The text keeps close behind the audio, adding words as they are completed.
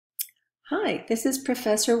Hi, this is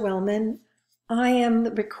Professor Wellman. I am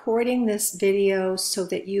recording this video so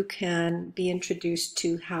that you can be introduced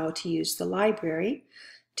to how to use the library,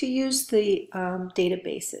 to use the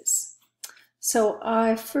databases. So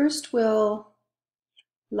I first will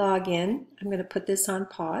log in. I'm going to put this on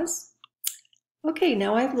pause. Okay,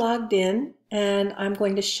 now I've logged in and I'm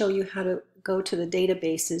going to show you how to go to the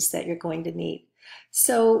databases that you're going to need.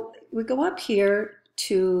 So we go up here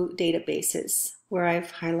to databases where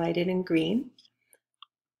I've highlighted in green.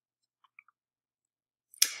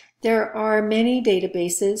 There are many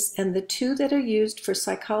databases, and the two that are used for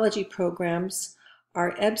psychology programs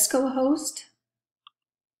are Ebscohost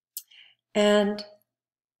and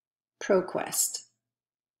Proquest.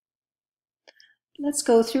 Let's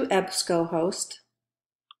go through Ebscohost.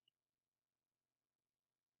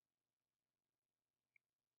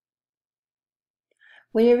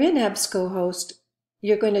 When you're in Ebscohost,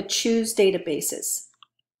 you're going to choose databases.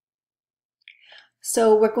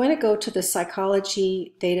 So we're going to go to the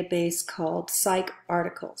psychology database called Psych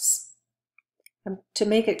Articles. To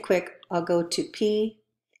make it quick, I'll go to P,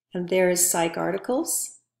 and there is Psych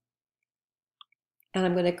Articles. And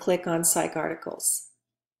I'm going to click on Psych Articles.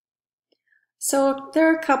 So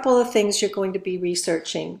there are a couple of things you're going to be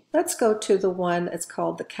researching. Let's go to the one that's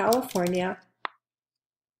called the California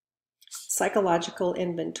Psychological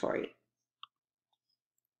Inventory.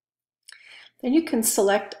 Then you can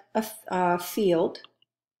select a field.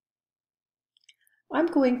 I'm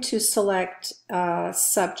going to select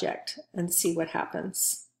subject and see what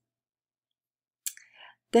happens.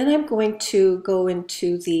 Then I'm going to go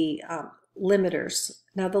into the limiters.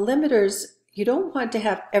 Now the limiters, you don't want to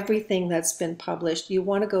have everything that's been published. You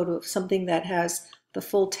want to go to something that has the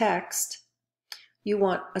full text. You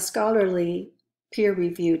want a scholarly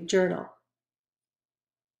peer-reviewed journal.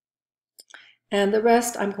 And the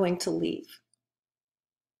rest I'm going to leave.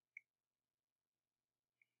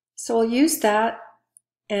 So I'll use that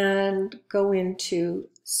and go into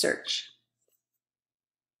search.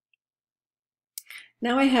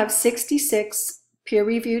 Now I have 66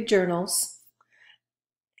 peer-reviewed journals,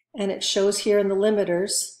 and it shows here in the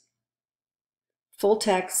limiters, full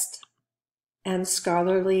text and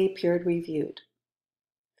scholarly peer-reviewed.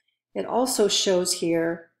 It also shows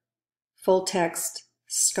here full text,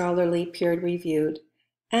 scholarly peer-reviewed,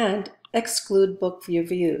 and exclude book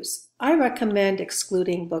reviews. I recommend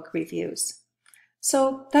excluding book reviews.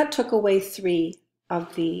 So that took away 3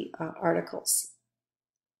 of the articles.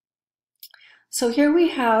 So here we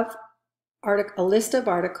have a list of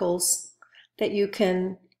articles that you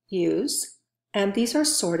can use, and these are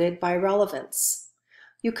sorted by relevance.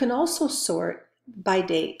 You can also sort by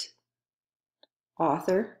date,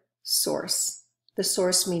 author, source, the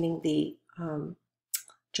source meaning the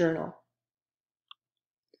journal.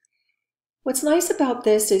 What's nice about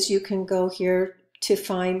this is you can go here to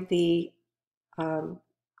find the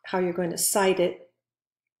how you're going to cite it.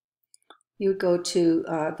 You would go to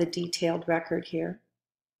the detailed record here.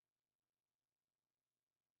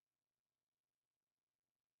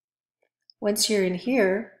 Once you're in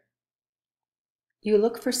here, you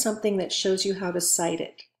look for something that shows you how to cite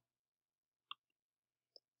it.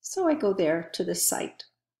 So I go there to the cite.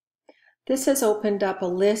 This has opened up a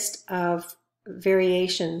list of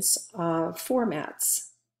variations of formats.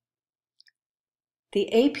 The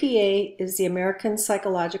APA is the American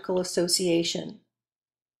Psychological Association.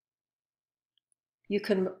 You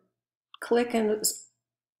can click and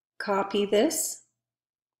copy this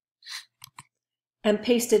and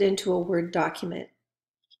paste it into a Word document.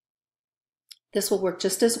 This will work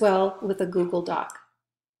just as well with a Google Doc.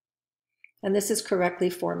 And this is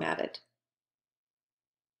correctly formatted.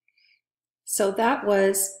 So that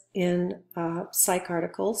was in Psych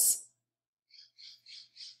Articles.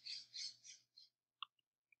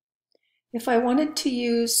 If I wanted to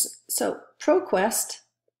use, so Proquest,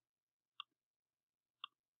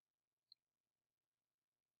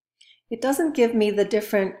 it doesn't give me the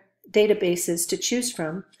different databases to choose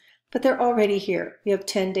from, but they're already here. We have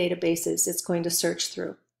 10 databases it's going to search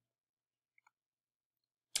through.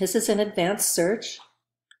 This is an advanced search.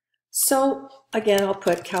 So again, I'll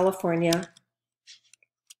put California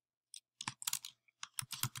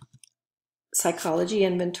Psychology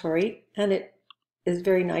Inventory, and it is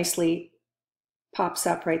very nicely pops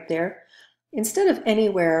up right there. Instead of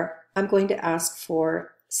anywhere, I'm going to ask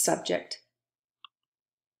for subject.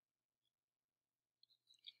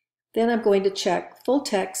 Then I'm going to check full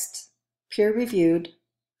text, peer-reviewed,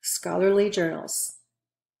 scholarly journals.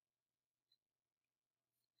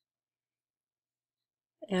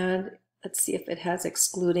 And let's see if it has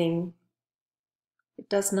excluding. It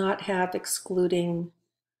does not have excluding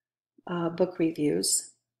book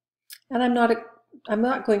reviews. And I'm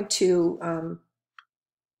not going to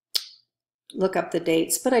look up the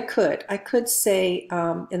dates, but I could say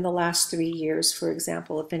in the last 3 years, for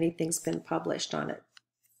example, if anything's been published on it.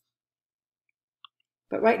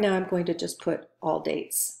 But right now I'm going to just put all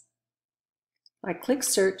dates. I click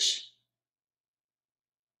search.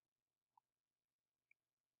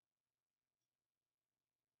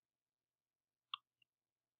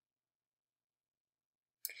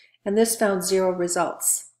 And this found 0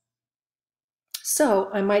 results. So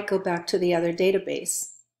I might go back to the other database.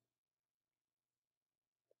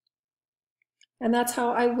 And that's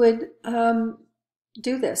how I would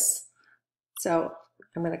do this. So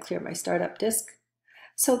I'm going to clear my startup disk.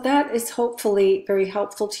 So that is hopefully very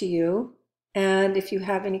helpful to you. And if you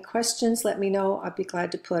have any questions, let me know. I'll be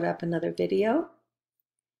glad to put up another video.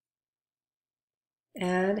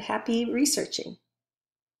 And happy researching.